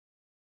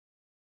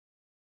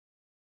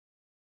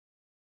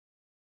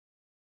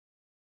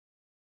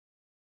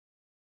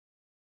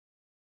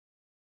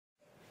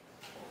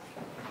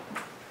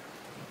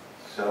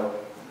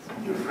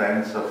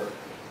friends of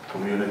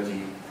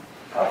community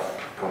of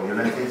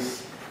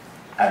communities.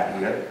 I'm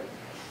here.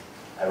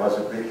 I was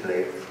a bit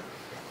late,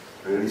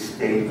 really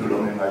staying too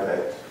long in my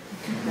bed.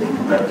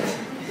 But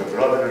the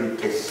brotherly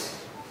kiss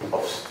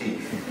of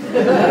Steve,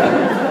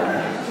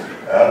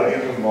 early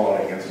in the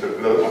morning and so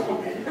close to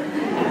me,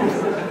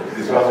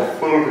 this was a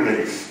full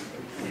release.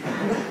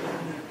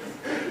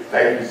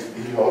 Thank you,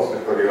 Steve, also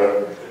for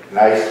your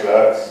nice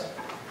words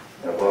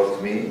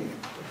about me.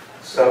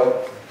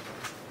 So,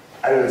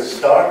 I will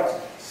start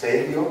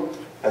saying you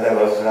that I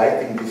was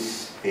writing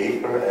this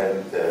paper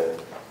and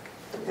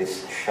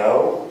this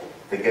show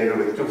together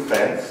with two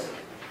friends.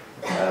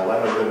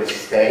 One of them is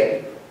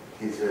Stijn.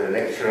 He's a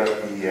lecturer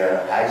at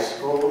the high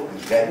school in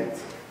Ghent,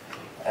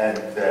 and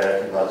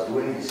he was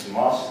doing his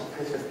master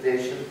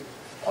dissertation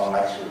on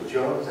Maxwell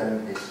Jones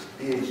and his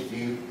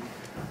PhD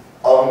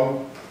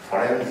on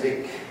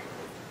forensic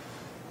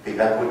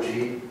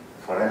pedagogy,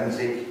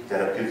 forensic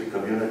therapeutic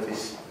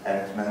communities,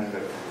 and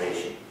mental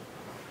relation.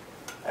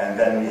 And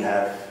then we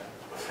have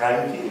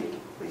Frankie,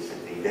 who is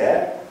sitting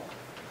there.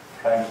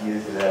 Frankie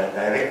is the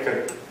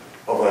director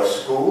of our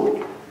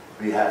school.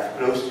 We have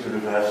close to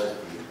university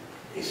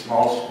a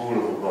small school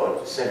of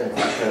about 70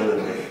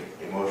 children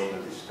with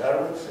emotional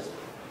disturbances.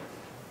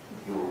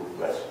 You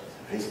were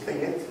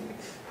visiting it,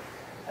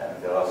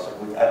 and there was a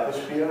good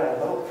atmosphere, I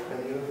hope,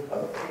 when you.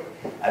 Okay.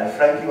 And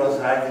Frankie was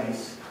writing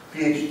his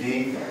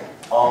PhD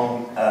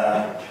on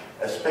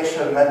a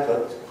special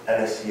method,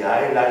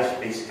 LSCI,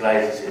 life-based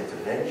crisis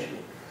intervention,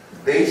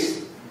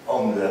 based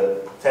on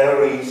the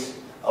theories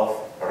of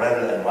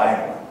rebel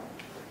environment.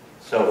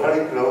 So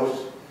very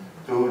close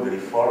to the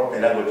reform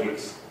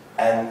pedagogics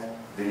and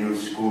the new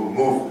school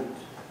movement.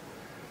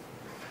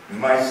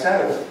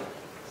 Myself,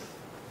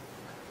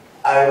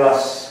 I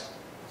was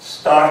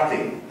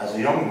starting as a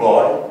young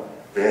boy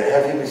with a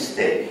heavy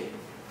mistake.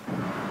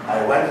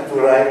 I wanted to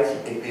write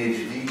a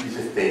PhD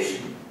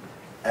dissertation,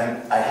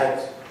 and I had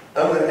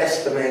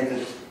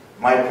underestimated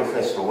my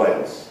Professor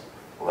Wells,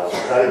 who was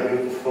a very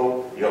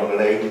beautiful young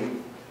lady,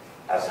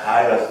 as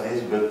high as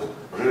this, but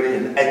really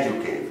an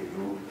educator.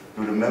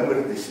 You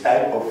remember this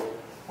type of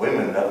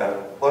women that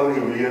are only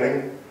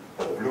wearing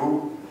a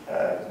blue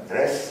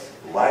dress,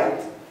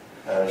 white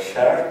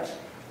shirt,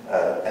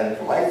 and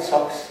white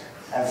socks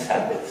and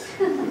sandals.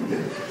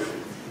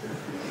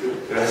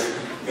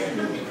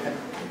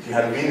 She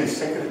had been a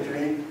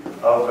secretary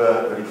of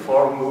the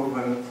reform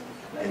movement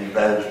in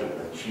Belgium,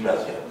 and she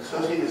was young.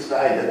 So she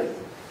decided,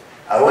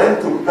 I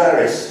went to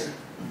Paris,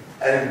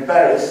 and in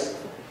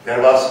Paris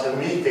there was a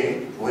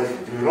meeting with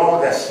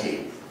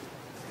Durand-Dacier.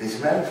 This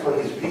man, for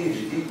his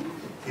PhD,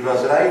 he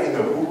was writing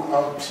a book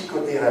on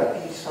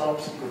psychotherapie sans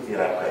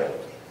psychothérapeute.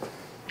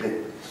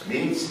 This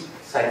means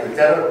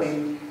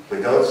psychotherapy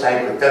without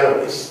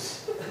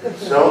psychotherapists.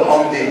 So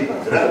on the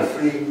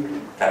drug-free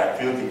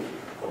therapeutic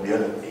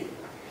community.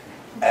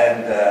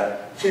 And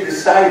she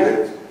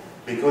decided,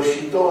 because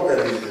she thought that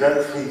this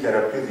drug-free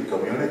therapeutic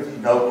community,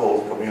 now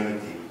called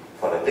Community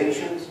for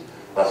Addictions,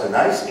 was a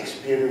nice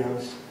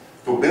experience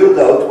to build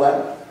out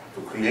one,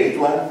 to create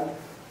one,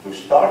 to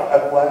start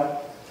up one,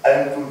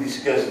 and to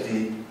discuss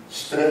the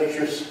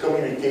structures,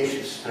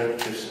 communication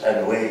structures,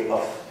 and way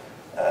of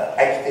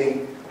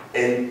acting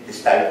in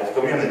this type of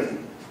community.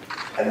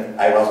 And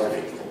I was the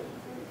victim.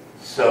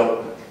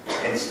 So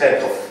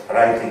instead of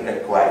writing a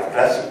quite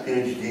classic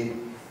PhD,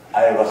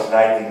 I was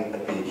writing a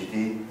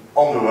PhD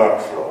on the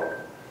work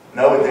floor.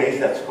 Nowadays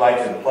that's quite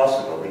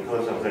impossible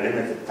because of the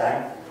limited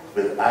time,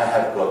 but I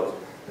have got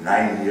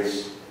 9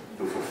 years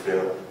to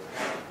fulfill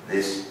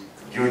this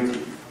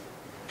duty.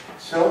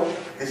 So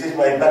this is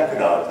my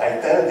background.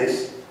 I tell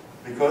this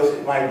because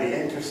it might be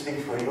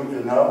interesting for you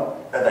to know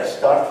that I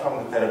start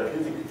from the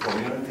therapeutic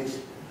communities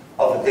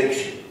of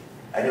addiction.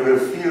 And you will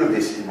feel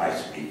this in my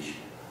speech.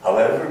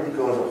 However,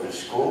 because of the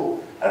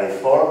school and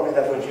reform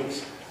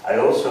pedagogics, I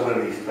also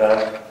will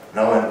refer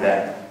now and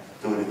then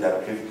to the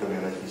therapeutic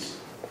communities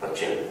for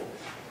children.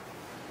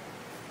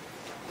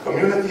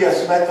 Community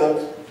as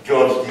method,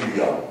 George D.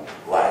 Young.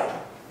 Why?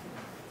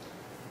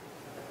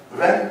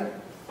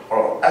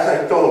 As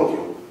I told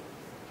you,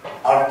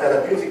 our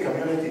therapeutic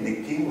community,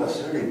 the team,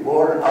 was really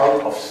born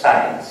out of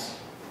science.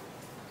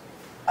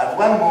 At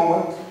one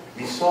moment,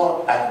 we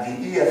saw at the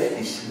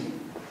EFTC,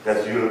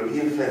 that's the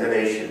European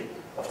Federation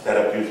of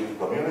Therapeutic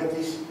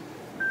Communities,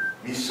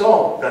 we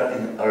saw that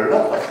in a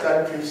lot of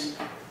countries,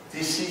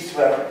 TCs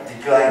were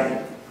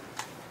declining,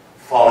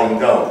 falling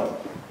down.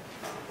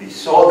 We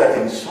saw that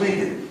in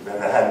Sweden, where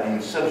there had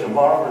been such a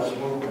marvelous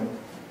movement,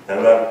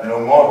 there were no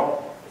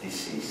more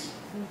TCs.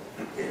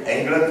 In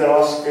England, there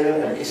was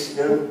still and is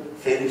still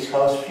Felix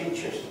House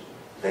features.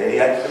 They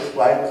reacted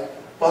quite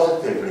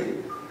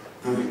positively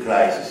to the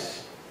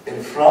crisis.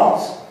 In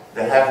France,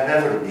 there have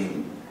never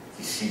been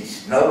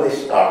TCs. Now they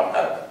start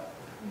up.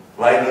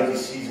 Why no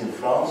TCs in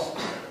France?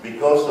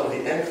 Because of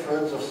the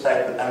influence of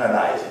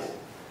psychoanalysis.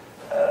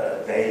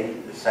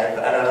 The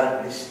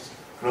psychoanalysts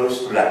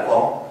close to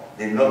Lacan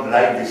did not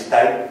like this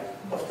type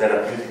of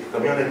therapeutic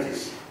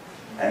communities.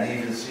 And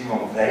even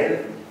Simon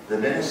Veil, the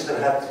minister,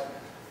 had,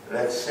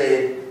 let's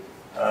say,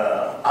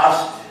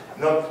 asked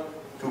not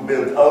to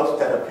build out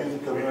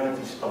therapeutic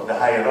communities of the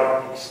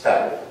hierarchic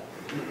style.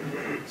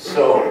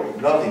 So,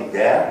 nothing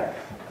there.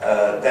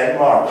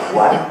 Denmark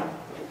won.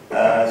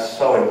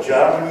 So in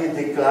Germany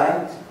it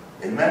declined.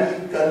 In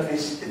many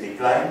countries it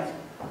declined.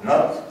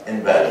 Not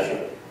in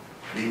Belgium.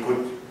 We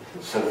could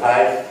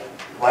survive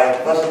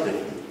quite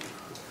positively.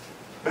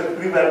 But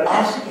we were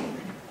asking,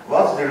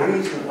 what's the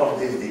reason of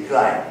this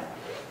decline?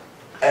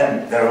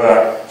 And there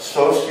were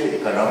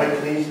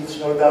socio-economic reasons,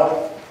 no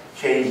doubt,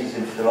 changes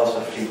in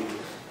philosophy,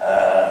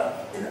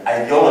 in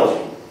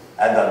ideology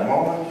at that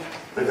moment,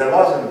 but there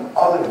was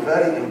another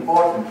very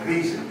important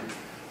reason,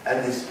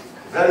 and this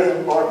very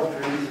important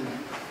reason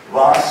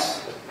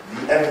was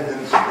the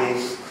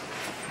evidence-based,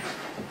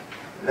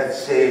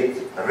 let's say,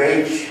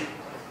 rage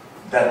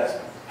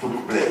that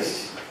took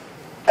place.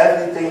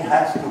 Everything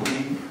had to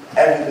be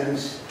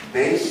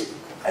evidence-based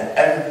and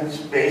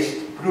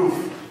evidence-based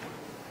proof.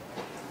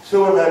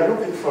 So we were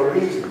looking for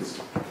reasons.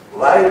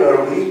 Why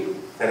were we,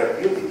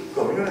 therapeutic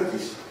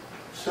communities,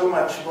 so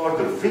much more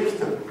the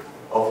victim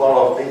of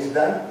all of this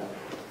then?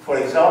 For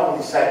example,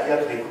 the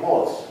psychiatric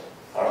wards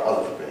or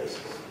other places.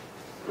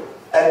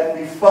 And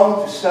we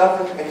found a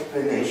certain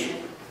explanation,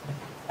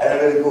 and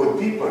I will go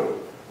deeper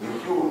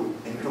with you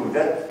into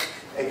that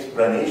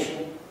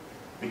explanation,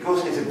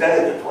 because it's a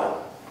delicate one.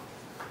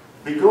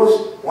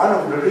 Because one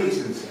of the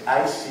reasons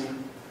I see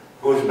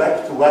goes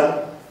back to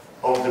one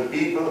of the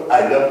people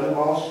I love the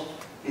most,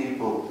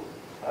 people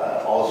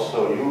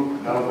also you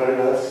know very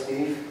well,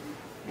 Steve,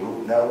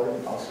 you know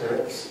them also,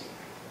 Rex.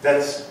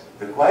 That's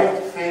the quite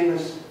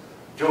famous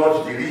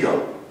George de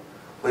Leon,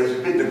 who is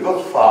a bit the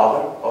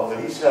godfather of the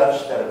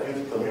research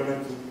therapeutic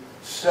community,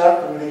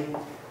 certainly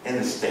in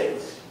the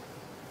States.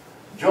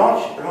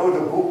 George wrote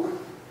a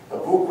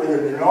book with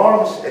an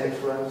enormous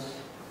influence,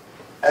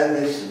 and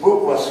this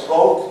book was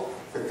called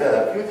The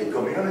Therapeutic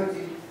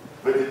Community,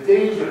 but the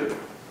danger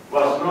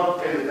was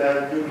not in the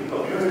therapeutic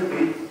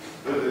community,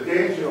 but the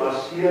danger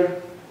was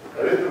here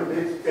a little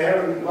bit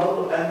theory,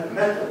 model, and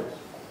method.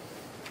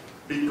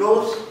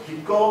 Because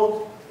he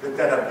called the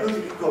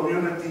therapeutic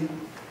community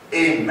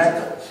a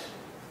method.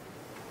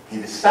 He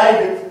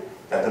decided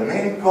that the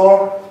main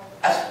core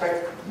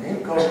aspect, the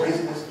main core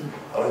business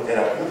of the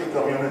therapeutic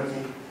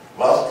community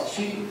was the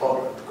chief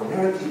of the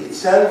community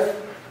itself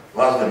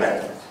was the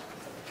method.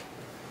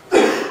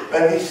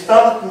 When we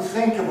started to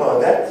think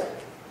about that,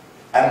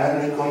 and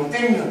when we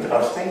continued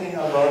our thinking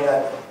about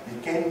that,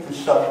 we came to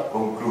some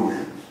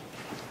conclusions.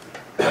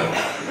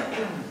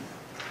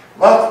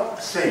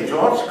 What, say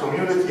George,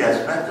 community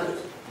as method?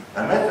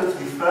 A method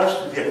refers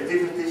to the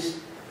activities,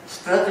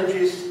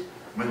 strategies,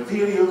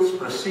 materials,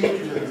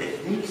 procedures, and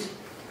techniques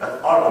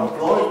that are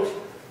employed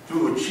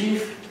to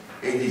achieve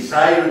a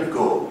desired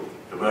goal.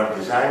 The word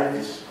desired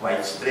is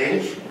quite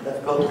strange in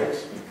that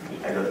context.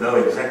 I don't know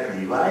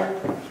exactly why,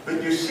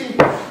 but you see,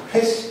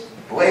 his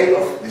way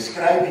of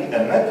describing a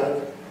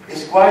method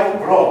is quite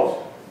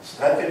broad.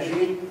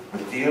 Strategy,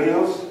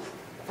 materials,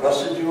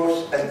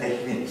 procedures, and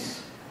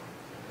techniques.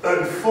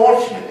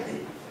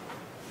 Unfortunately,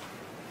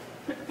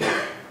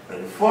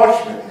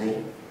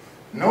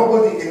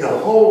 nobody in the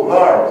whole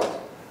world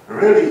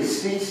really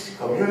sees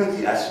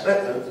community as a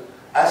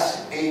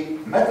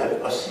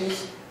method, or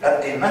sees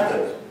that a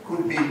method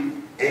could be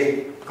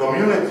a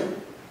community.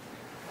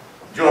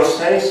 George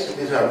says it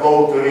is our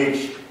goal to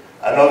reach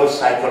another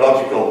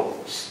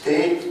psychological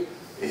state.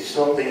 It's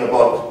something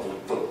about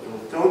the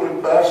total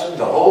person,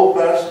 the whole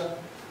person.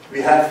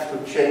 We have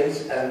to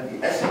change, and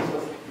the essence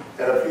of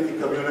therapeutic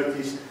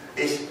communities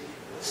is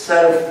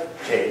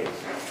self-change.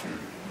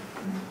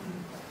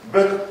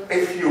 But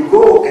if you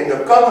go in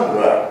the common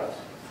world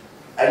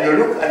and you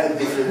look at the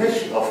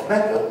definition of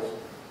method,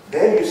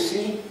 then you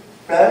see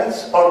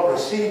plans or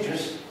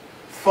procedures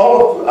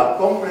followed to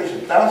accomplish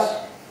a task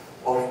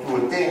or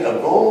to attain a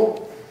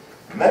goal.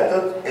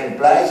 Method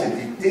implies a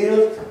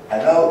detailed,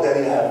 and now there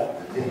you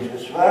have the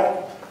dangerous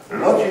word,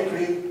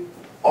 logically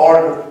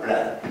ordered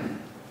plan.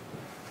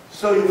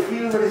 So you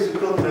feel there is a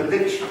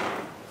contradiction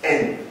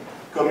in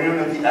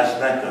community as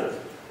method.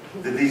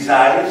 The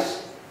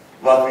desires,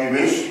 what we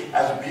wish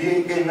as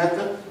being a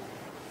method,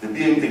 the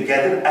being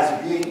together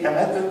as being a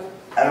method,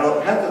 and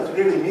what method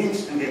really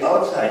means to the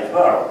outside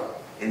world.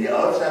 In the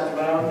outside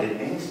world it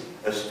means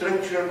a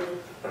structured,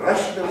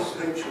 rational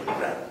structured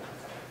plan.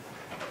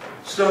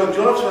 So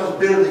George was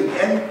building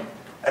in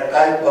a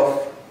type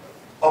of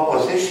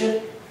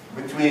opposition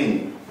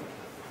between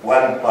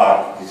one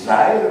part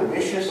desire,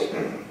 wishes,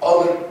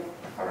 other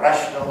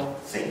rational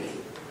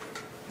thinking.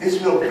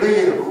 This will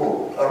play a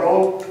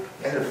role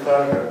in the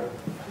further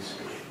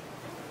discussion.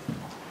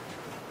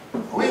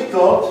 We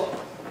thought,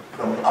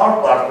 from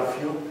our part of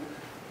view,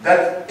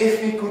 that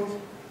if we could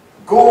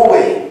go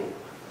away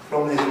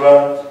from this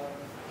word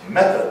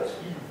method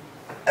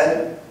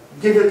and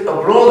give it a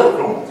broader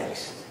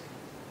context,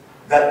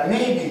 that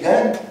maybe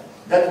then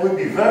that would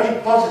be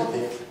very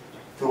positive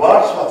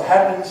towards what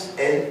happens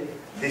in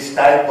this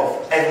type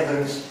of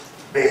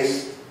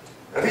evidence-based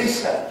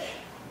research.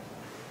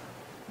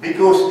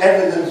 Because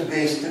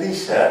evidence-based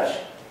research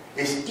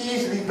is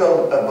easily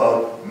done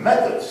about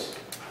methods,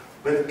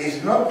 but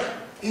is not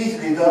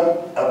easily done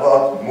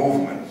about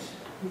movements.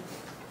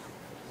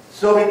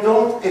 So we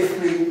thought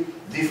if we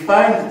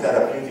define the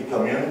therapeutic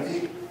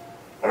community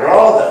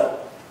rather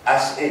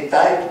as a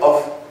type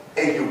of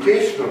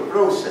educational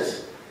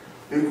process,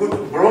 we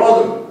could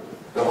broaden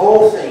the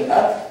whole thing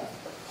up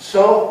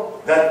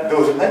so that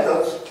those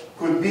methods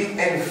could be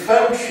in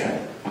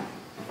function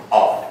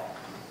of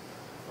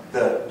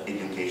the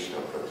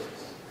educational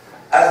process,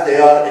 as they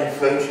are in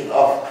function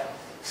of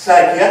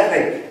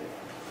psychiatric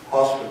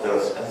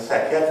hospitals and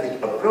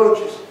psychiatric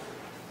approaches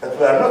that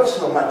were not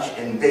so much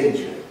in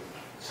danger,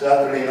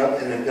 certainly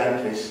not in the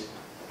countries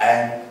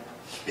I'm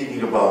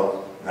speaking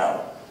about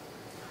now.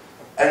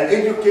 And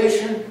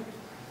education,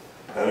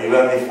 we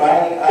were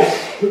defining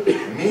as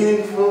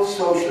meaningful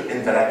social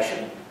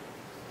interaction,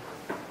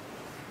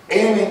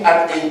 aiming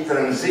at a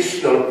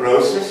transitional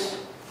process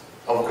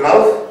of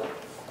growth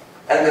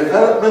and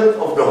development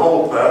of the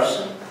whole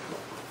person,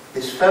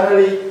 his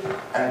family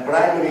and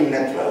primary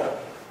network,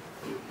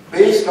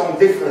 based on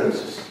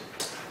differences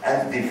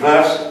and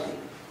diversity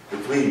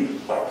between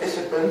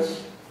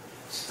participants,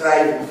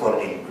 striving for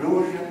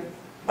inclusion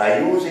by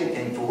using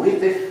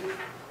intuitive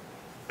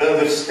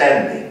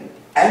understanding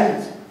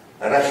and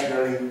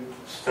rationally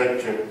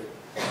structured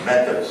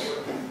methods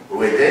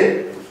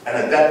within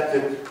an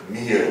adapted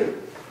milieu.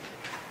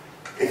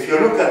 If you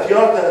look at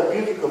your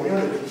therapeutic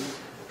communities,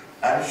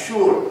 I'm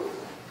sure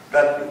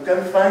that you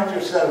can find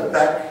yourself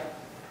back,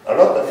 a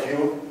lot of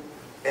you,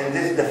 in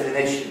this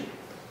definition.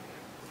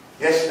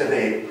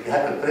 Yesterday, we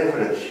had the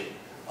privilege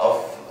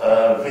of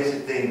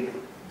visiting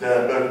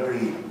the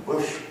Berkeley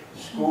Bush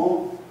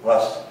School. It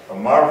was a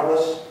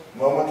marvelous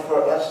moment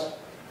for us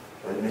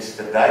with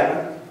Mr.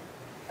 Diamond,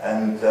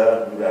 and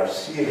we are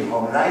seeing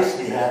how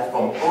nicely he had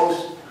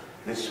composed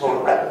this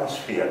whole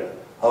atmosphere,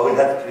 how it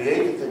had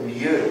created a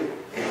milieu.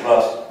 It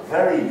was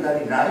very,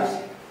 very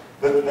nice,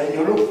 but when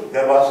you look,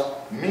 there was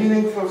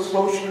meaningful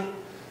social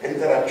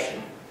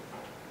interaction.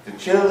 The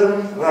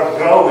children were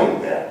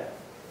growing there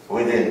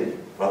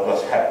within what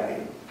was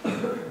happening.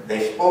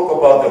 They spoke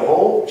about the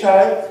whole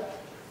child,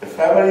 the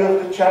family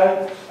of the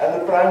child,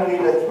 and the primary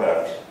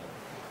networks.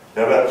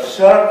 There were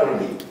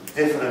certainly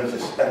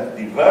differences and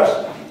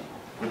diversity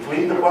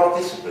between the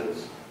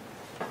participants,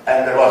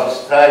 and there was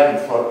a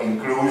striving for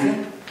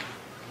inclusion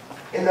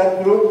in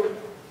that group,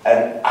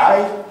 and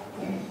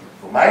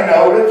to my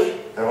knowledge,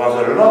 there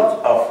was a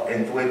lot of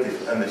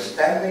intuitive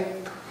understanding,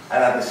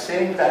 and at the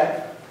same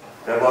time,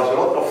 there was a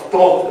lot of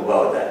thought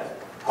about that.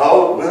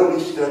 How will we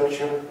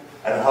structure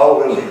and how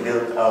will we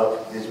build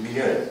out this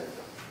milieu?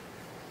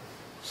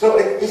 So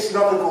it is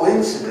not a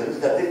coincidence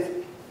that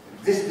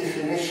this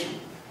definition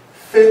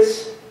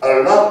fits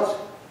a lot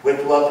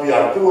with what we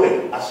are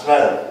doing as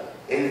well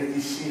in the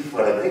TC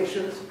for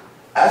addictions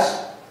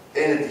as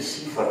in the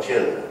TC for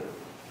children.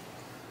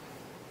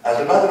 As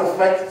a matter of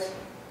fact,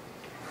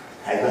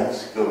 I want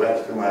to go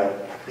back to my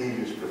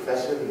previous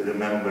professor. You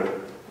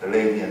remember the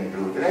lady in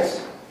blue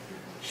dress?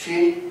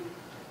 She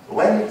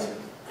was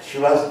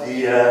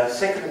the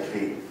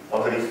secretary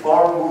of the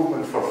reform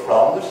movement for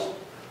Flanders.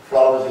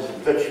 Flanders is a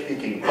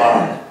Dutch-speaking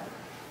part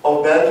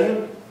of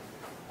Belgium.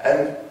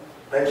 And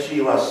when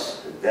she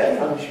was dead,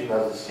 when she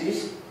was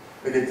deceased,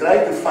 we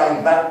tried to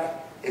find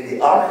back in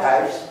the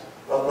archives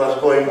what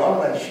was going on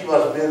when she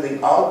was building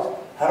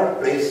out her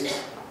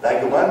place,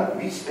 like the one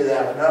we still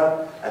have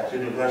now at the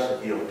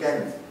University of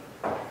Ghent.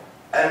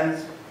 And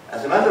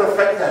as a matter of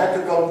fact, I had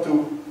to come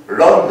to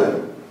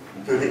London,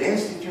 to the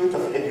Institute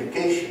of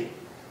Education,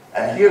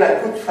 and here I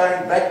could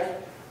find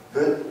back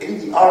in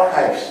the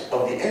archives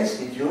of the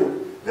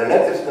Institute the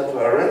letters that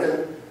were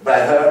written by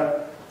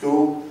her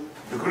to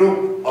the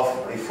group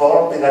of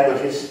reform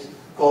pedagogists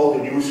called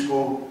the New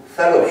School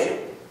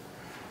Fellowship.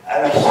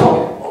 And I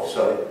saw, oh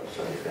sorry,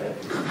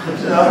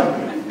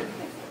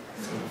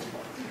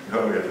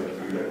 no, we have to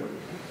do that.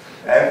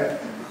 And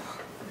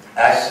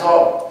I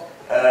saw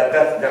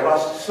that there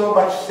was so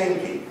much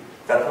thinking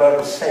that were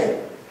the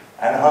same,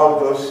 and how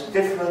those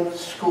different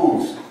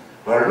schools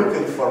were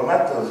looking for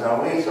methods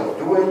and ways of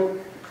doing.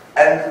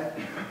 And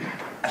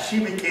as she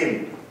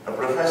became a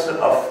professor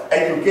of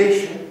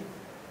education,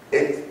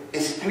 it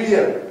is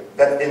clear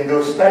that in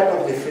those type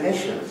of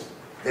definitions,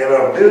 they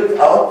were built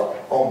out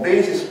on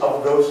basis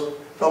of those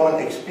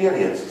common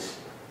experiences.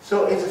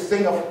 So it's a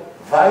thing of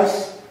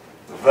vice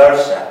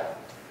versa.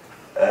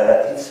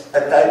 It's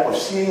a type of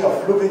seeing,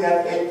 of looking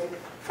at it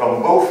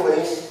from both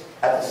ways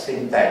at the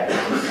same time,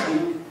 the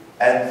see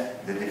and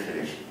the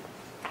definition.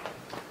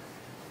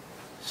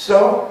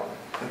 So,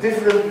 the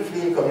difference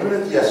between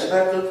community as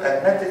method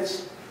and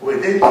methods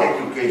within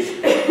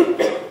education.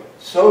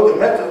 So the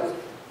method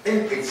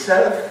in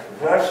itself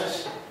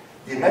versus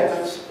the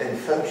methods and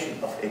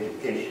function of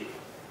education.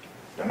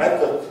 The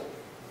method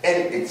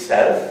in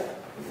itself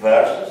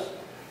versus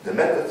the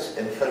methods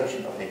and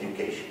function of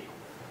education.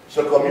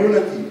 So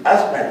community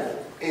as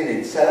method in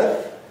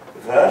itself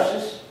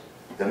versus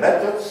the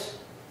methods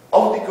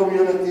of the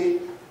community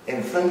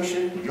in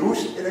function,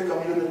 used in a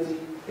community,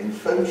 in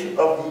function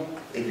of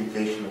the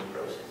educational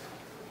process.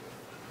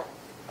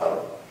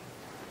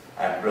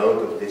 I'm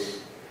proud of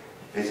this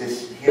This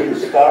is here we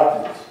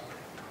started.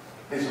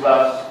 This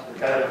was the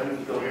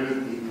therapeutic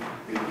community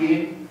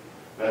begin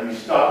when we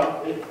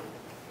started it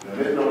in the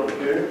middle of the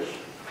village.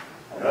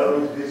 And now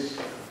is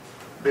this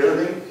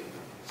building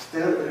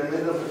still in the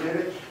middle of the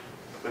village,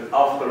 but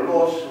after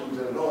lawsuits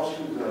and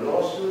lawsuits and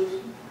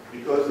lawsuits,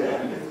 because the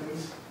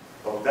inhabitants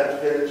of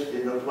that village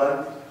did not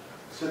want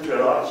such a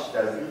large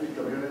therapeutic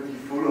community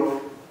full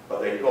of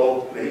what they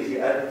call crazy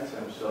addicts,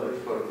 I'm sorry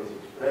for this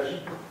expression,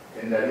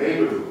 in their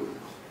neighborhood.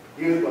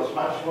 Here it was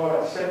much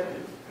more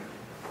accepted.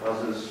 It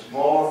was a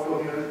small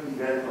community,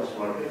 there it was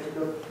more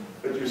difficult.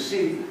 But you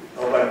see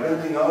how by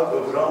building out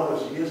over all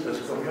those years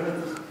as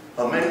communities,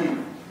 how many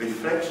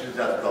reflections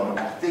that come,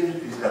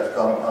 activities that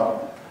come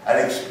up,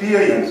 and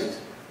experience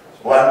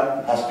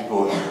one has to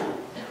go through.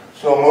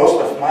 So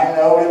most of my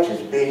knowledge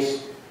is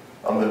based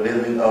on the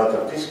building out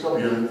of this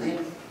community,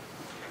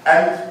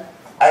 and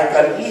I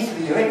can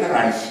easily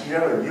recognize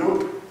here with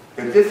you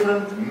the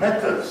different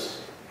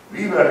methods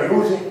we were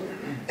using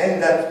in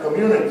that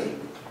community.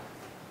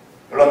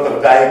 A lot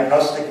of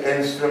diagnostic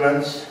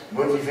instruments,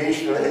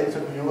 motivational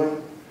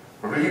interviewing,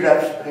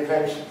 relapse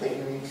prevention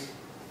techniques,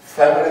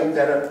 family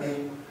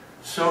therapy,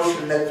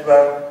 social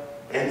network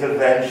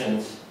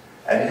interventions,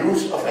 and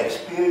use of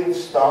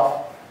experienced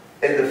staff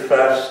in the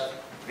first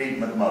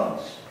treatment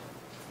months.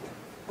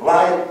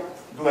 Why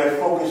do I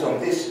focus on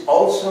this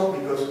also?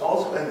 Because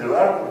also in the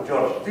work of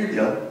George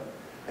Dullian,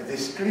 it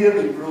is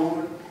clearly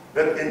proven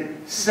that in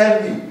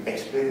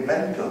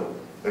semi-experimental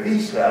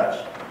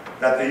research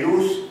that the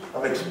use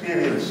of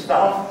experienced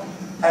staff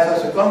has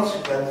as a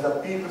consequence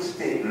that people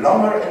stay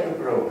longer in the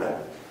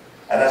program.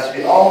 And as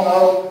we all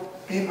know,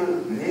 people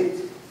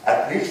need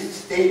at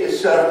least stay a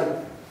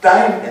certain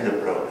time in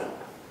the program.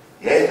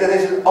 Yes, there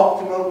is an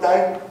optimal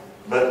time,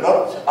 but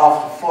not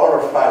after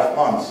 4 or 5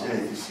 months.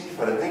 And you see,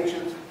 for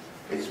addictions,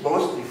 it's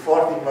mostly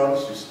 14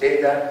 months to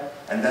stay there,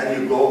 and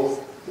then you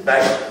go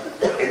back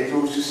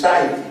into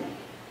society.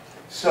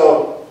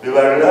 So we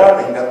were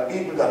learning that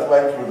people that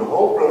went through the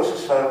whole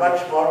process were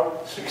much more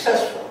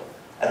successful.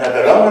 And that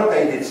the longer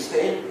they did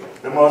stay,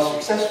 the more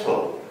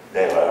successful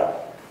they were.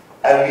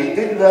 And we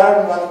did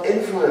learn what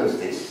influenced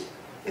this.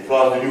 It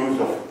was the use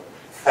of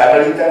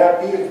family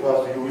therapy, it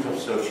was the use of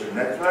social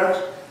networks,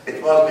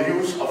 it was the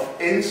use of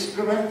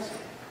instruments,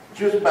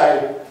 just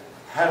by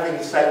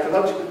having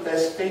psychological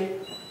testing,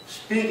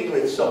 speaking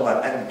with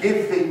someone and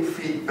giving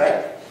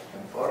feedback.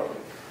 Important.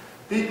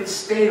 People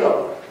stay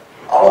longer.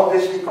 All of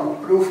this we can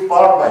prove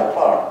part by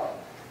part.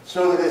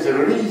 So there is a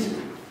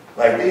reason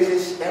why this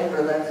is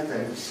implemented,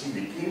 and you see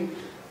the key,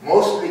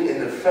 mostly in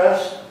the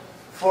first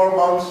 4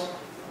 months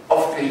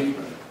of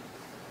treatment.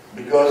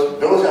 Because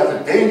those are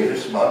the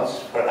dangerous months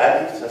for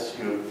addicts, as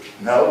you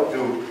know,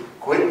 to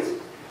quit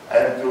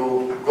and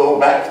to go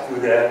back to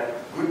their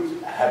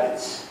good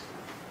habits.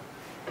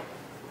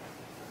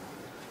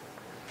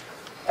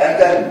 And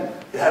then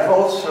we have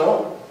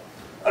also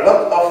a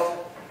lot of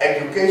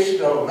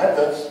educational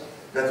methods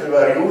that we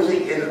were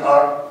using in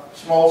our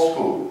small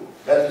school.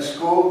 That's the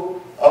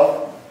school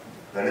of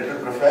the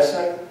little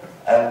professor,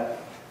 and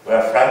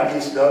where Frankie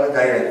is now the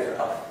director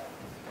of.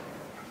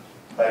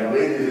 By the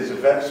way, this is a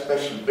very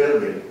special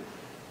building.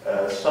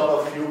 Some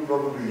of you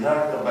probably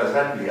heard of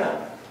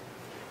Basaglia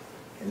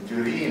in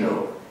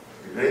Torino,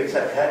 the great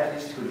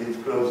psychiatrist who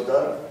did close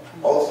down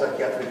all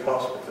psychiatric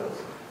hospitals.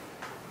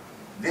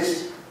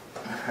 This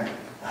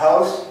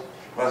house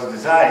was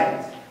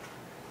designed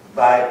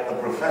by a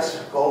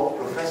professor called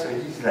Professor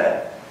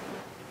Hiesler.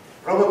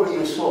 Probably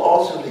you saw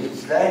also the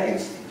Hiesler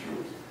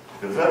Institute,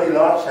 the very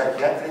large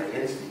psychiatric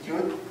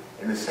institute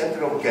in the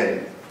center of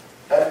Ghent.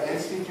 That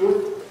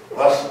institute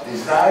was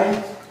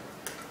designed,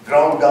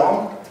 drawn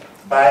down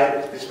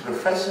by this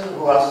professor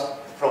who was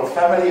from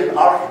family an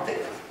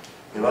architect.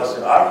 He was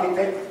an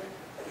architect,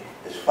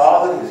 his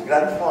father, his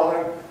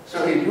grandfather,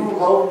 so he knew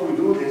how to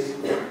do this.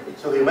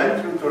 So he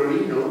went to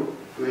Torino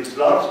to this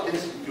large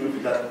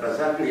institute that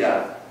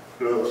Basaglia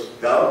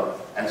closed down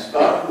and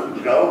started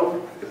to draw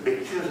the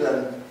pictures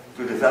and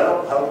to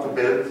develop how to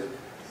build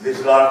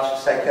this large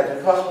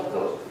psychiatric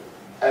hospital.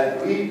 And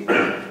we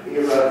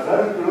were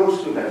very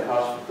close to that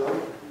hospital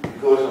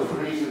because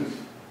of reasons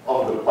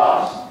of the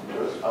past,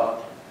 because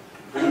of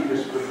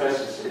previous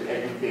professors in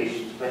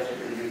education, special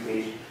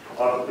education,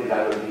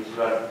 orthopedagogics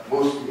were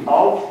mostly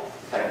all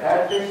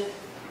psychiatrists.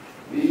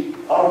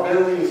 Our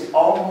building is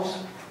almost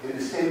in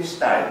the same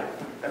style.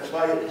 That's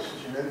why it's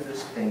such an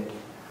interesting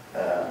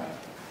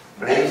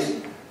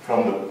place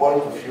from the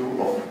point of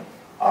view of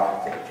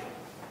architecture.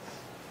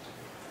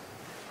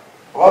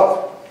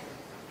 What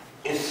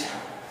is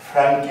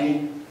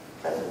Frankie,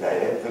 as a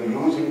director,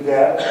 using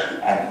there,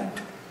 and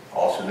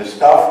also the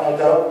staff, no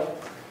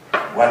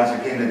doubt? Once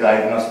again, the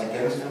diagnostic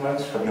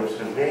instruments for the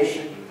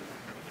observation.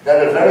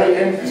 Then a very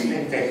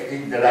interesting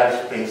technique, the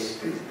life space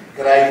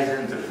crisis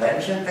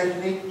intervention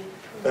technique.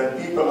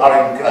 When people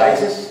are in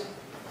crisis,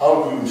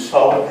 how do you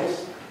solve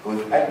this?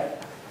 Goes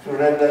back to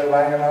Redler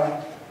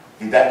Weinemann.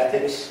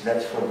 Didactics,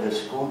 that's for the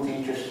school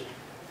teachers.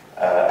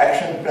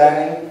 Action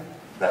planning,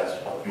 that's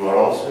what you are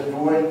also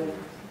doing.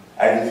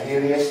 I did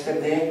here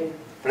yesterday.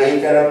 Play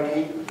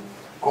therapy,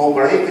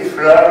 Cooperative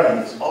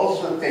learning is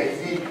also a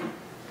technique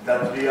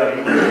that we are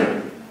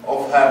using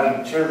of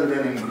having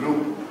children in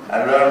group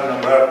and learn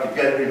them work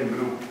together in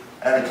group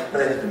and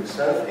express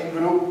themselves in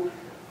group.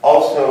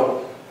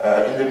 Also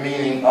in the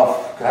meaning of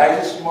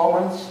crisis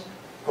moments,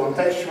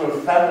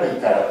 contextual family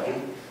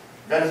therapy.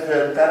 That's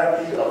the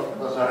therapy of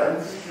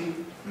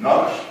Lazarensky,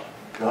 Notch,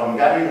 the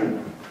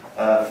Hungarian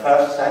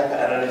first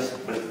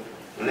psychoanalyst, but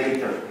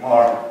later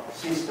more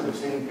system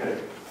thinker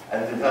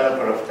and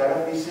developer of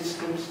therapy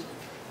systems.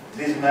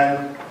 This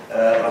man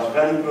was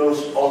very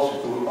close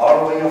also to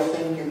our way of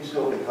thinking,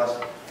 so it was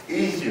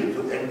easier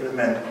to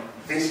implement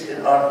this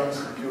in our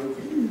institute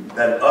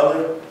than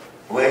other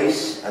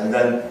ways. And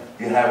then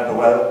you have the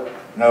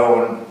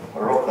well-known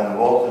rock and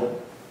water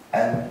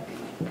and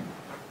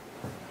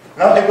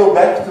now I go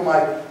back to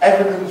my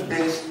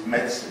evidence-based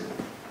medicine.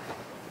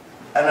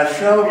 And I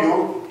show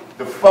you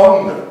the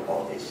founder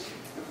of this.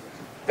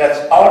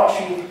 That's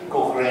Archie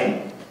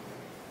Cochrane.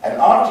 And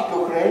Archie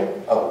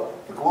Cochrane, oh,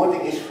 the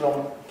quoting is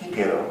from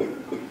Cicero.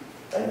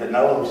 And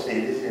now I will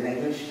say this in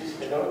English,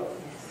 Cicero?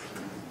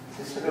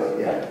 Cicero,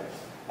 yeah?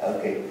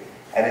 Okay.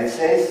 And it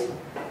says,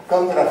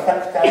 contra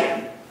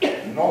facta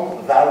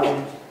non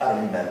valunt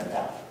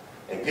argumenta.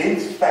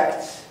 Against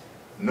facts,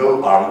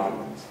 no argument.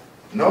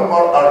 No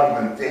more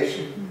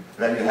argumentation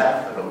when you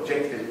have an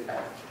objective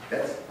fact.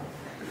 That's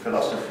the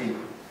philosophy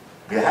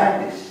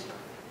behind this.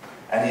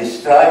 And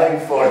he's striving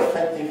for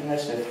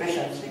effectiveness,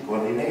 efficiency,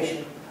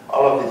 coordination.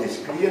 All of this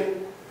is clear.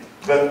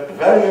 But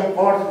very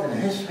important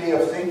in his way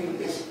of thinking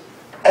is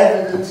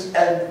evidence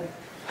and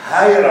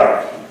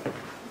hierarchy.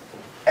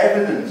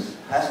 Evidence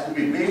has to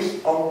be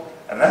based on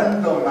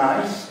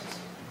randomized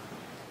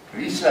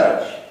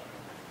research.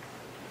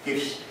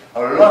 Gives a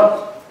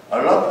lot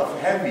of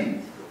heavy,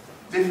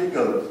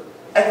 difficult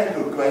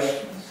ethical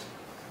questions.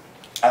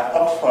 At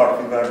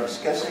Oxford we were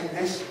discussing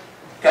this.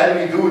 Can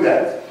we do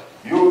that?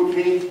 You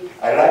treat,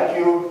 I like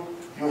you,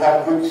 you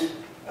have good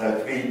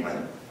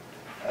treatment.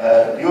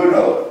 You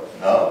know,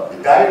 no,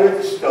 the guy with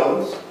the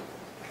stones,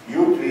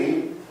 you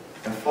treat,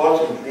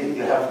 unfortunately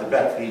you have the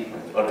bad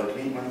treatment, or the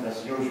treatment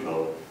as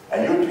usual.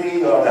 And you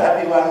three are the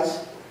happy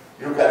ones,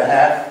 you can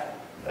have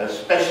a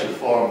special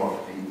form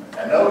of treatment.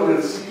 And now we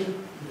will see,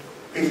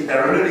 is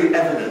there really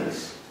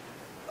evidence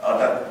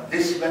that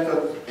this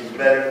method is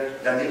better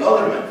than the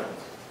other method?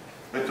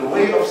 But the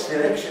way of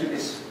selection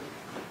is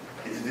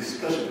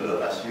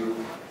discussable, as you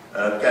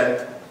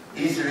can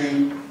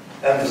easily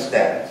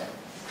understand.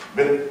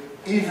 But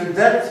even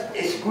that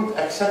is good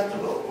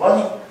acceptable.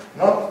 Why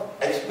not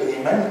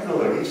experimental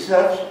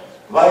research?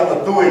 Why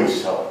not doing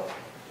so?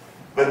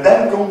 But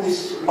then comes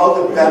this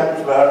other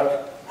damned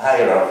word,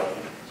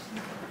 hierarchy.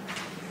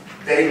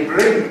 They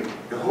bring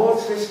the whole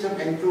system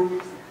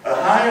into a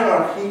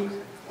hierarchy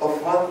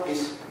of what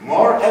is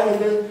more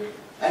evident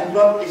and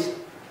what is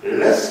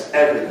less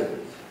evident.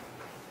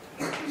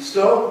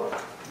 So,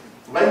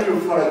 when you,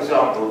 for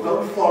example,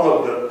 don't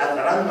follow the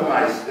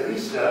randomized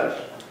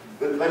research,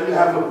 but when you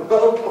have a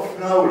bulk of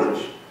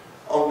knowledge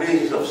on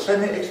basis of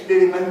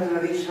semi-experimental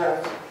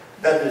research,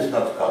 that does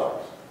not count.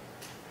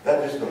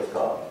 That does not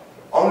count.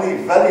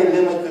 Only very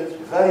limited,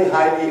 very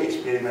highly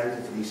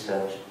experimented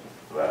research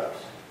works.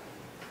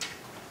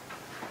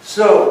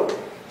 So,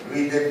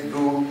 we did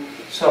do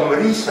some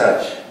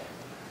research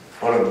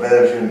for a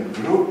Belgian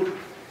group,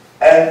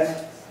 and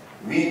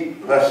we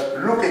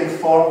were looking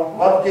for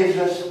what gives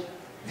us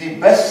the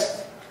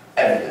best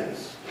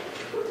evidence.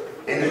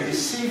 In the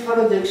disease for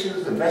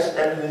addictions, the best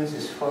evidence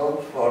is found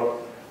for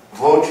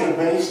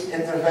voucher-based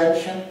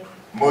intervention,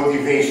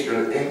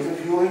 motivational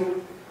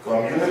interviewing,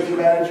 community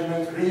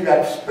management,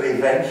 relapse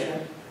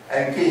prevention,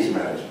 and case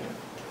management.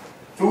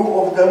 Two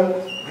of them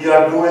we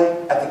are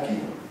doing at the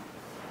key.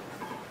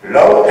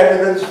 Low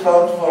evidence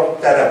found for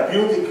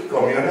therapeutic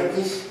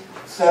communities,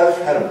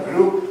 self-help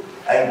group,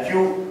 and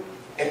youth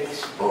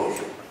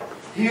exposure.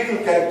 Here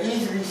you can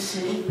easily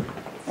see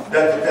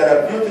that the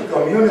therapeutic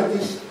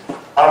communities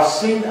are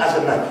seen as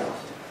a method.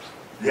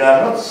 They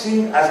are not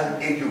seen as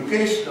an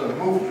educational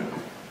movement.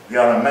 They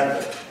are a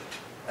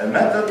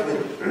method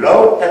with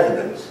low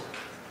evidence.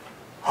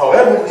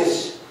 However,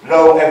 this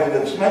low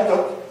evidence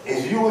method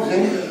is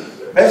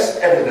using best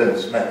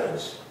evidence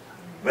methods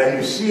when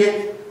you see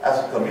it as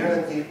a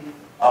community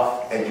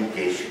of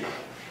education.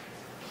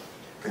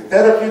 The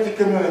therapeutic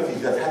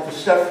communities that had to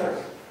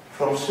suffer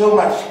from so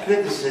much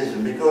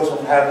criticism because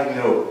of having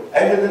no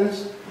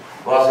evidence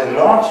was in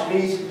large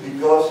reason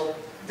because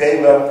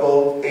they were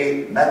called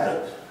a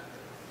method.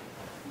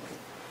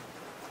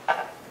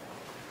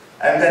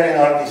 And then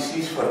in our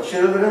disease for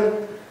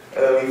children,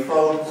 we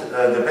found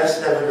the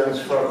best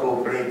evidence for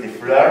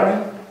cooperative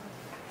learning,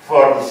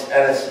 for this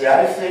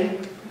LSEI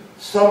thing,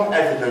 some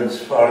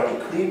evidence for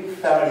equip,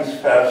 families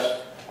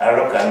first, and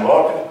rock and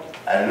water,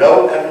 and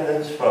low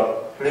evidence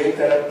for play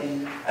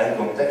therapy and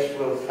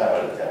contextual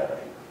family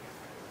therapy.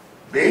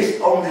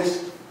 Based on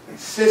this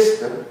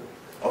system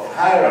of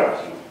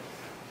hierarchy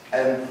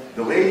and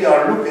the way you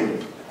are looking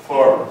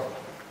for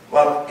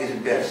what is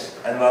best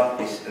and what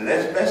is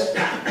less best,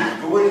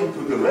 is going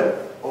into the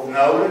web of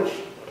knowledge,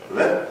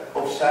 web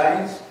of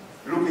science,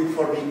 looking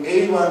for the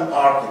A1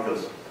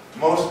 articles,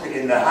 mostly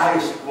in the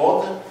highest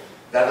quarter,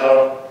 that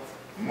are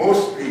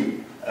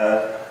mostly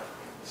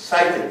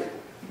cited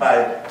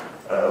by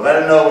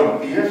well-known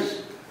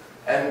peers.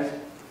 And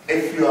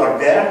if you are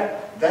there,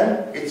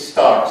 then it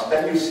starts.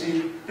 Then you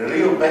see the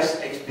real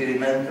best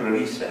experimental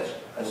research.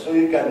 And so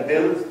you can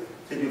build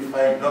till you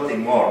find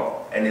nothing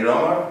more any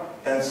longer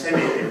than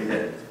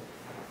semi-evident,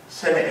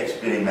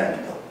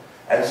 semi-experimental.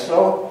 And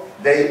so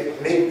they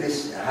make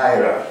this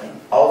hierarchy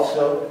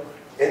also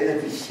in the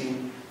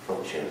DC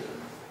for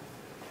children.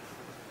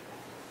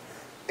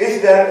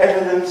 Is there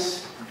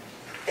evidence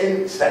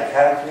in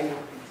psychiatry?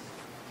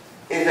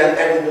 Is there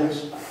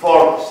evidence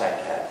for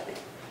psychiatry?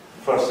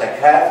 For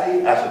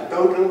psychiatry as a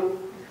total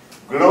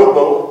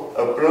global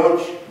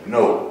approach,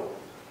 no.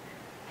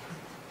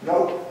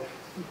 No.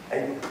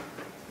 I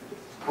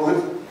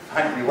could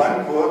find me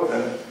one quote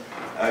and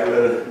I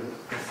will,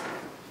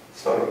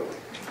 sorry,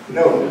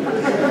 no.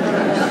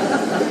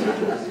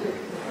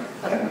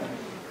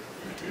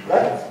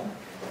 But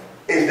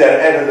is there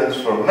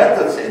evidence for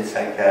methods in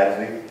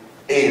psychiatry?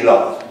 A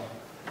lot.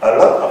 A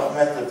lot of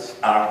methods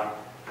are.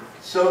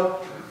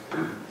 So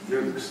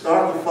you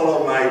start to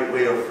follow my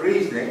way of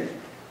reasoning.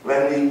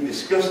 When we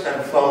discussed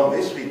and found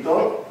this, we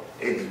thought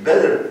it's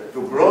better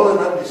to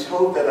broaden up this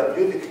whole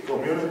therapeutic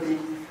community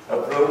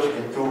approach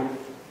into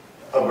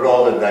a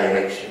broader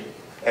direction.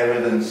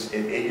 Evidence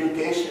in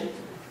education.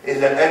 Is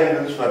there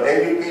evidence for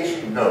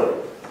education?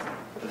 No.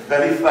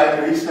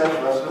 Verified research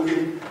was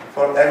looking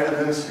for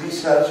evidence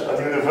research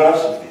on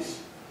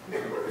universities.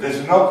 It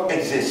does not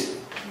exist.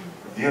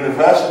 The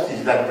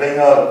universities that bring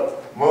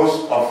out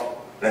most of,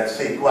 let's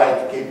say,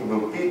 quite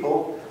capable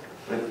people,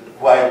 with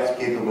quite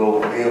capable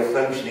way of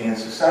functioning in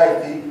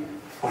society,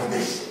 for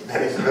this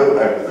there is no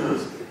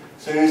evidence.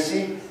 So you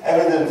see,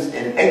 evidence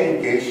in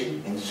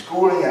education, in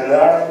schooling and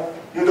learning,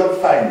 you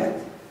don't find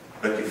it.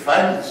 But you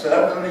find it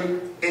certainly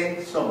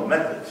in some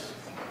methods.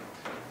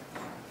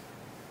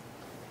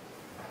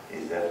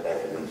 Is there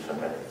evidence for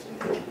methods in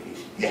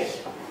education?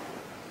 Yes.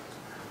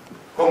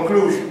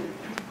 Conclusion.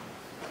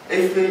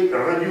 If we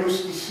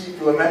reduce TC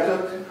to a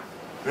method,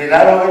 we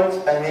narrow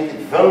it and make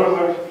it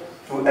vulnerable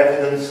to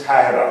evidence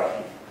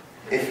hierarchy.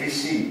 If we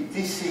see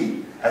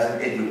TC as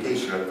an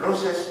educational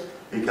process,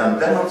 we can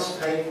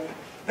demonstrate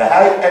the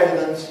high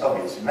evidence of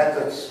its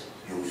methods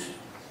used.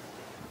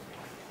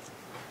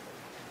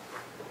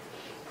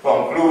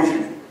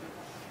 Conclusion.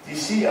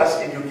 TC as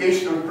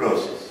educational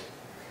process.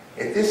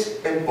 It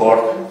is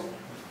important,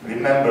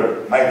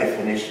 remember my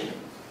definition,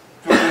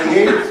 to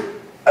create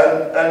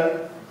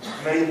an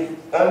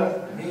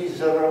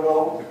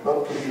unmeasurable,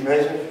 not to be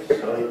measured,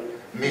 sorry,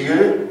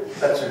 milieu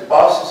that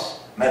surpasses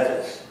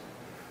methods.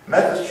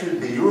 Methods should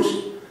be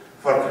used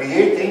for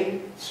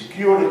creating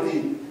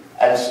security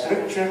and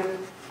structure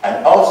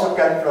and also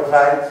can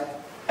provide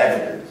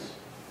evidence.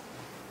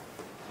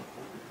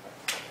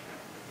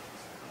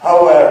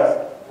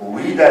 However,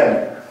 we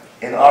then,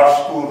 in our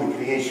school, the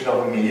creation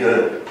of a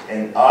milieu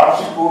in our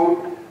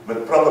school,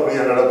 but probably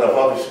in a lot of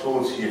other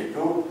schools here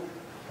too,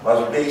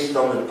 was based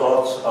on the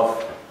thoughts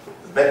of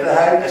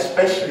Bethlehem,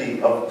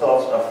 especially of the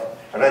thoughts of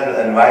Redel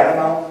and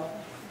Weidemann,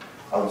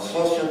 on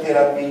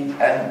sociotherapy,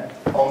 and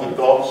on the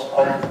thoughts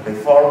on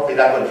reform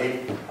pedagogy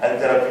and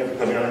therapeutic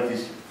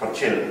communities for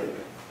children.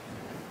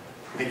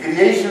 The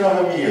creation of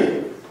a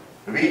milieu.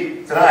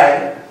 We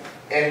try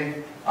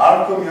in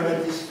our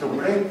communities to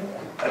bring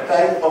a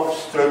type of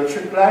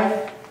structured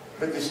life,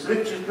 but the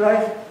structured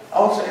life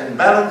also in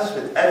balance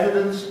with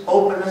evidence,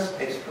 openness,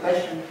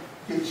 expression.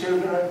 The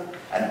children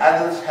and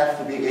adults have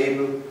to be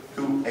able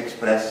to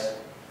express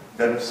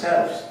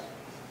themselves.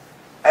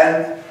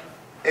 And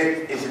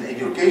it is an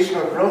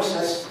educational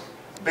process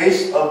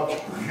based on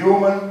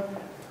human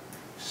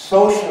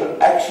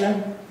social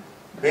action,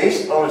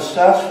 based on a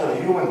search for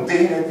human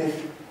dignity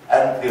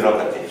and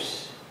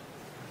prerogatives.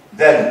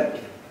 Then,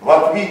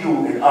 what we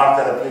do in our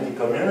therapeutic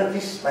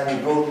communities, when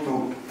you go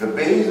to the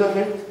base of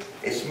it,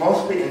 is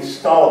mostly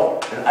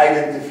install an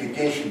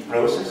identification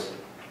process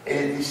in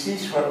a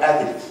disease for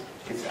addicts.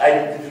 It's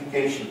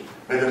identification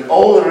with an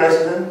older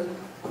resident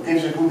who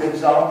gives a good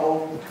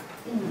example,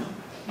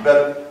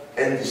 but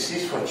in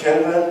disease for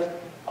children,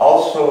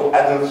 also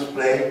adults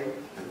play,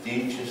 the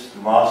teachers, the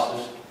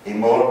masters, a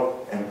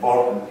more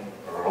important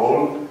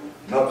role,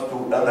 not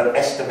to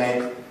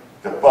underestimate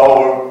the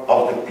power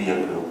of the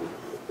peer group.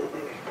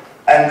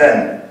 And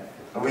then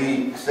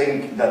we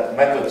think that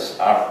methods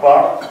are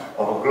part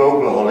of a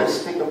global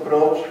holistic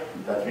approach,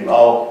 that we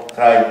all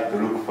try to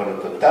look for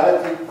the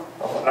totality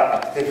of our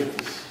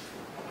activities.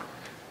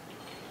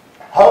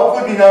 How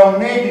could we now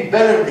maybe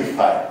better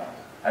define,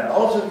 and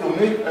also to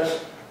make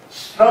us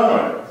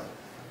stronger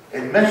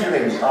in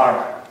measuring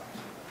our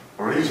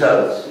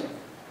results,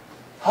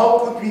 how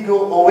could we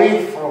go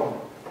away from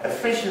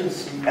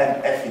efficiency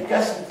and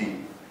efficacy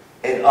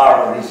in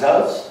our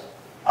results?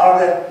 Are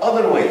there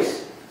other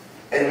ways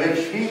in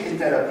which we in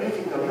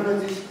therapeutic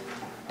communities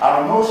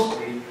are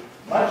mostly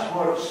much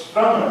more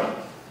stronger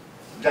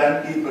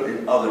than people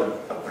in other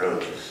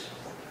approaches?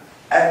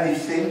 And we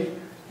think,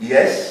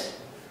 yes,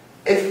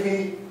 if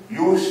we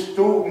used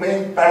two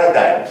main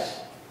paradigms.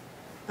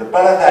 The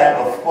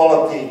paradigm of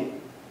quality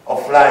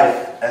of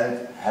life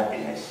and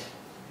happiness.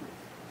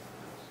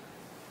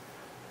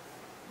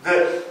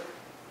 The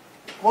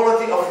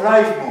quality of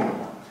life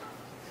movement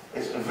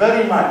is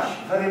very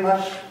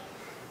much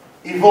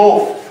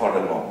evolved for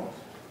the moment.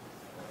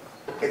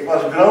 It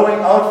was growing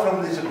out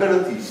from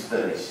disability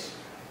studies.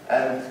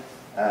 And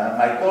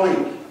my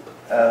colleague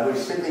who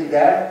is sitting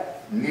there,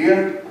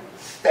 near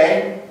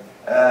Stijn,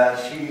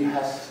 she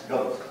has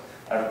got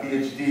her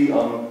PhD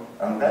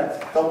on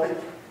that topic.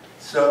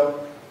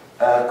 So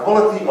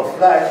quality of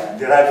life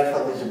derived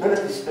from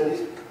disability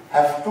studies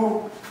have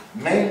two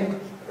main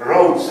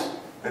roads.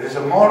 There is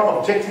a more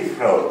objective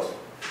road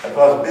that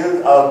was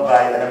built out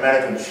by an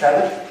American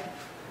fellow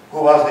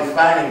who was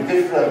defining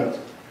different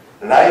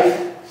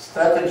life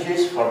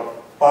strategies for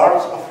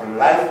parts of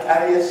life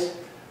areas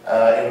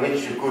in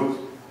which you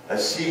could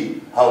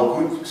see how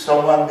good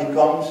someone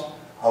becomes,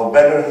 how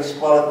better his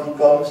quality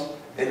comes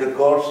in the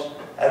course,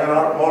 and there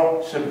are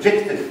more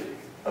subjective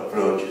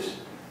approaches.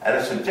 And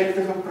the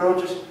subjective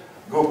approaches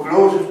go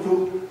closer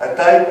to a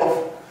type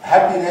of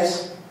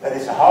happiness that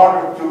is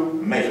harder to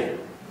measure.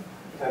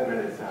 10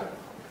 minutes out.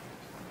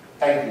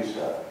 Thank you,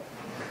 sir.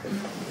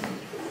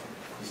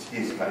 This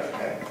is my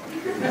friend.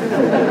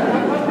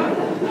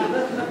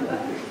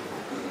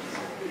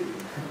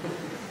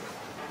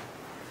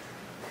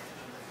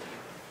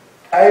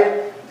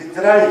 I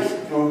tried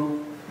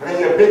to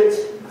bring a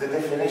bit the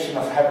definition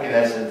of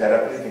happiness in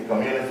therapeutic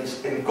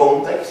communities in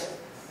context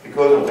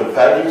because of the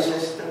value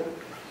system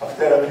of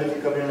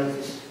therapeutic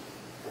communities.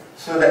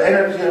 So the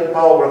energy and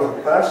power of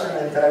a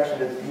person interaction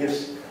with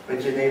peers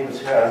which enables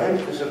her or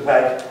him to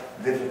survive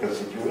difficult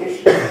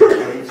situations,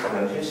 to reach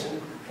transition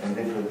in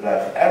different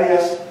life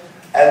areas,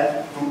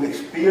 and to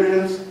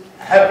experience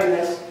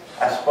happiness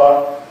as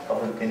part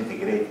of an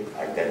integrated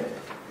identity.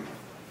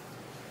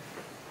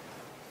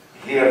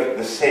 Here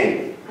the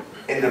same,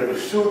 in the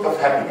pursuit of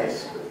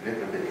happiness, a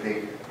little bit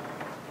later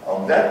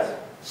on that.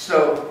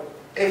 So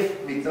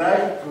if we try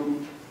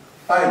to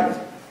find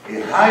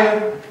a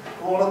higher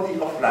quality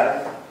of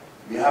life,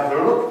 we have a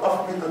lot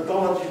of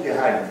methodology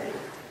behind it.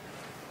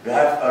 We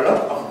have a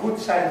lot of good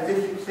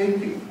scientific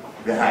thinking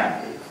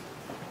behind it.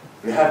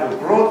 We have a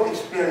broad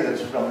experience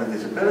from the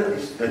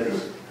disability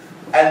studies,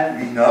 and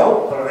we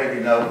already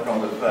know from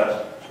the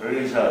first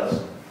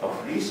results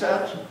of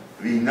research,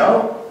 we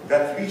know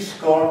that we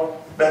score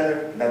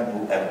better than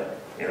whoever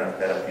in our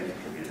therapeutic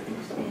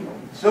communities.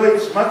 So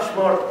it's much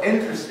more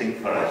interesting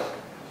for us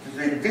to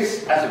do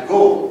this as a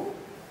goal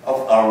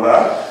of our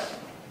work,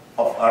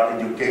 of our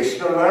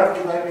educational work,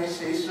 if I may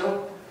say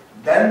so,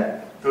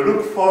 than to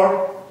look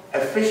for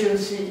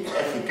efficiency,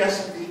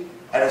 efficacy,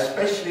 and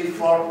especially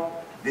for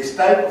this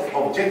type of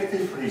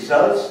objective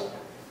results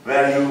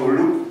where you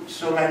look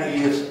so many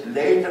years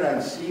later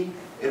and see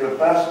if a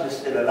person is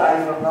still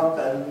alive or not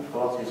and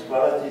what his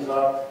qualities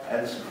are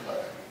and so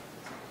forth.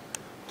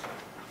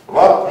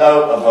 What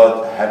now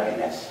about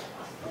happiness?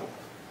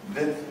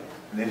 This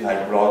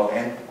I brought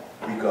in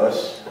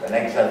because an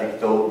ex-addict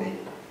told me,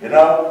 you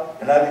know,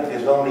 an addict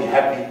is only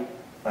happy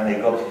when he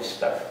got his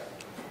stuff.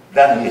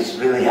 Then he is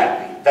really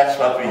happy. That's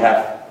what we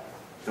have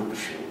to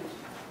pursue.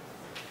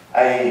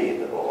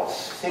 I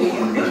was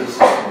thinking this is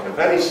a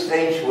very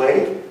strange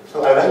way,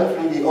 so I went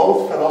through the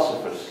old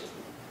philosophers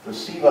to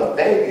see what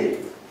they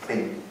did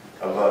think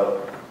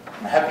about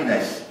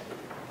happiness.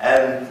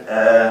 And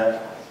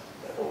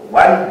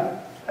one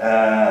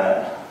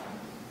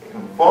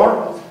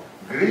important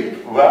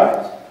Greek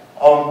word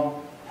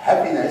on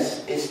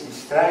happiness is the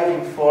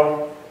striving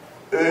for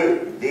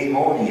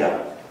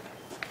eudaimonia.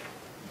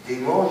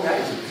 Daimonia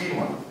is a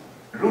demon.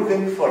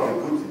 Looking for the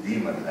good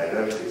demon. I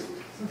love this.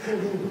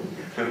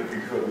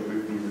 Looking for the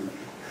good demon.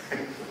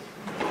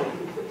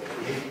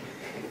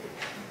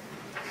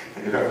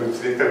 You know, it's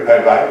written by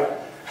my wife.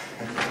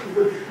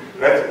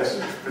 Let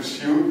us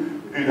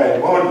pursue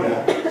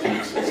eudaimonia.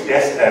 She says,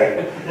 yes,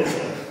 Eric.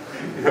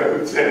 I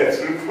would say, let's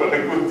look for the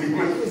good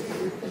demon.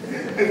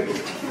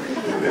 It's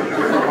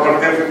more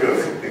difficult.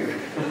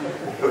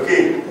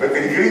 Okay, but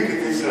in Greek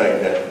it is like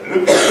that.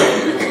 Look for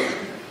the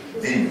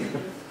good demon.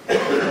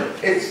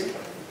 It's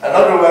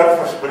another word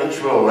for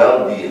spiritual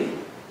well-being.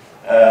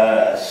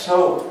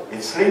 So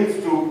it's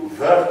linked to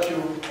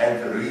virtue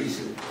and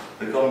reason.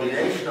 The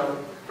combination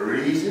of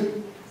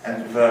reason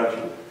and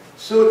virtue.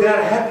 So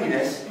their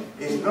happiness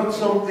is not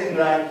something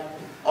like,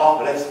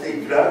 oh, let's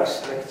take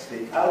drugs, let's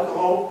take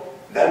alcohol,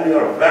 then we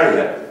are very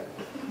happy.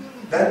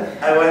 Then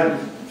I went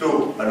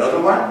to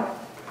another one,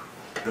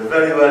 the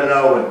very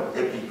well-known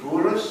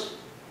Epicurus,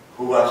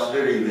 who was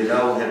really, we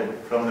know him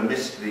from the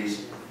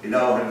mysteries, we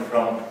know him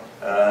from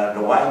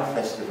the wine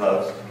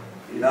festivals,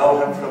 we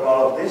know him from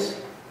all of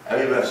this,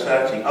 and we were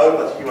searching out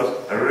what he was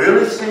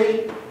really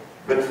saying,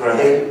 but for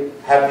him,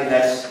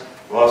 happiness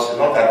was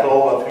not at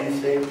all what we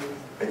think.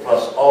 It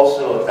was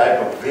also a type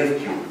of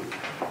virtue,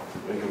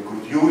 where you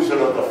could use a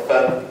lot of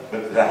fun,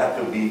 but there had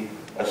to be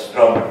a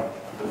strong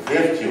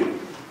virtue.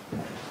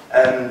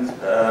 And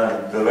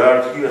the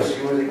word he was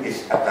using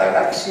is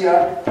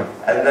ataraxia,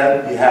 And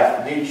then we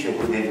have Nietzsche,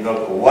 who did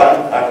not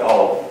want at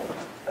all.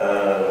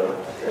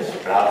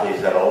 Sprache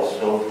is there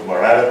also,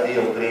 morality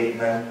of great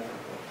men.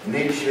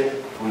 Nietzsche,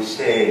 who is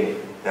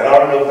saying there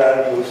are no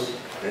values,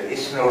 there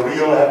is no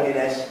real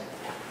happiness.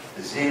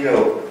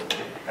 Zeno,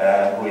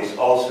 who is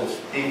also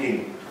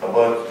speaking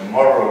about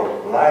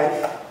moral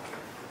life.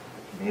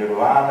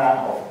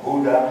 Nirvana of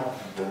Buddha,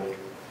 the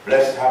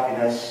blessed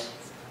happiness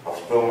of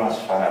Thomas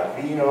van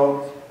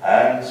Aquino,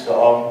 and so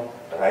on,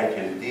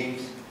 righteous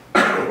deeds,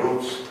 the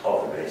roots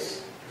of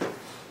bliss.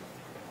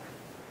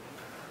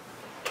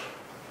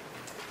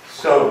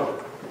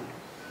 So,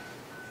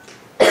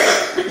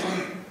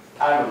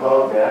 I'm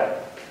about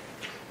there.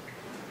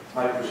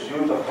 My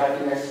pursuit of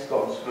happiness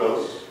comes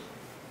close.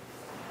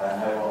 I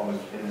have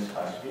almost finished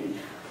my speech,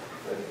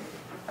 but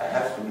I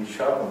have to be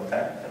sharp on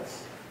time.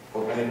 That's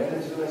how many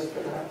minutes do I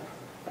still have?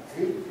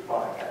 3?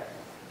 5.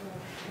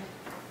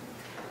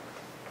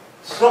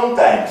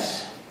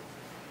 Sometimes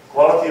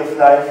quality of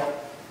life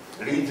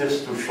leads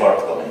us to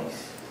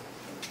shortcomings,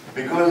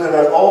 because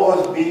there will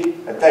always be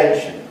a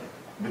tension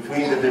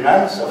between the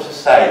demands of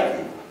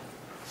society.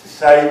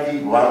 Society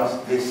wants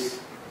this,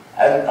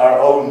 and our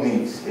own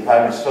needs. If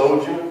I'm a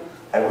soldier,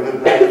 I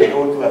wouldn't like to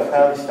go to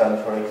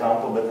Afghanistan, for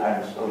example, but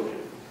I'm a soldier.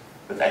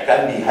 But I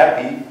can be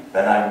happy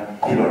when I'm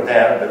here or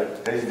there,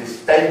 but there is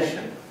this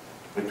tension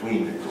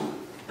between the two.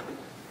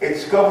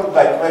 It's covered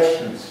by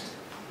questions,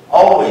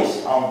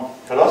 always on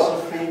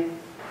philosophy,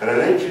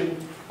 religion,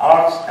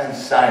 arts and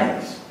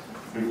science.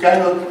 You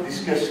cannot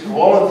discuss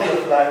quality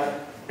of life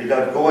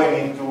without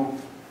going into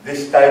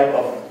this type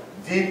of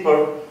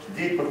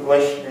deeper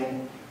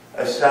questioning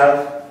of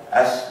self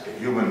as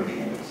human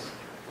beings.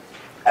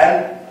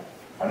 And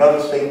another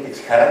thing,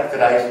 it's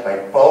characterized by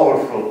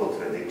powerful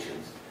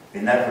contradictions. We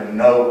never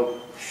know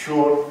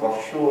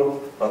for sure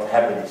what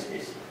happiness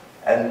is.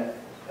 And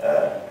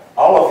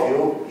all of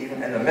you,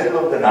 even in the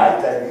middle of the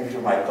night, I leave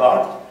you my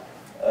card,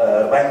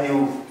 when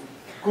you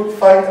could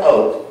find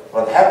out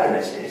what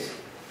happiness is,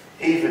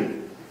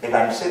 even if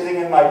I'm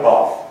sitting in my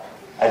bath,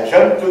 I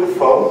jump to the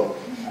phone,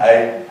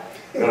 I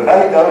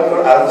write down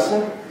your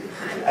answer,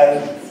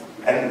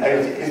 and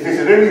is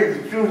this really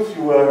the truth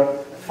you are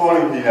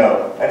falling me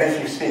now? And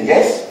if you say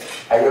yes,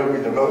 I will be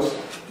the most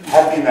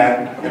happy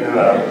man in the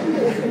world.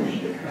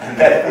 And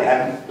that's the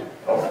end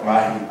of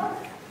my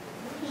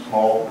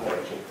small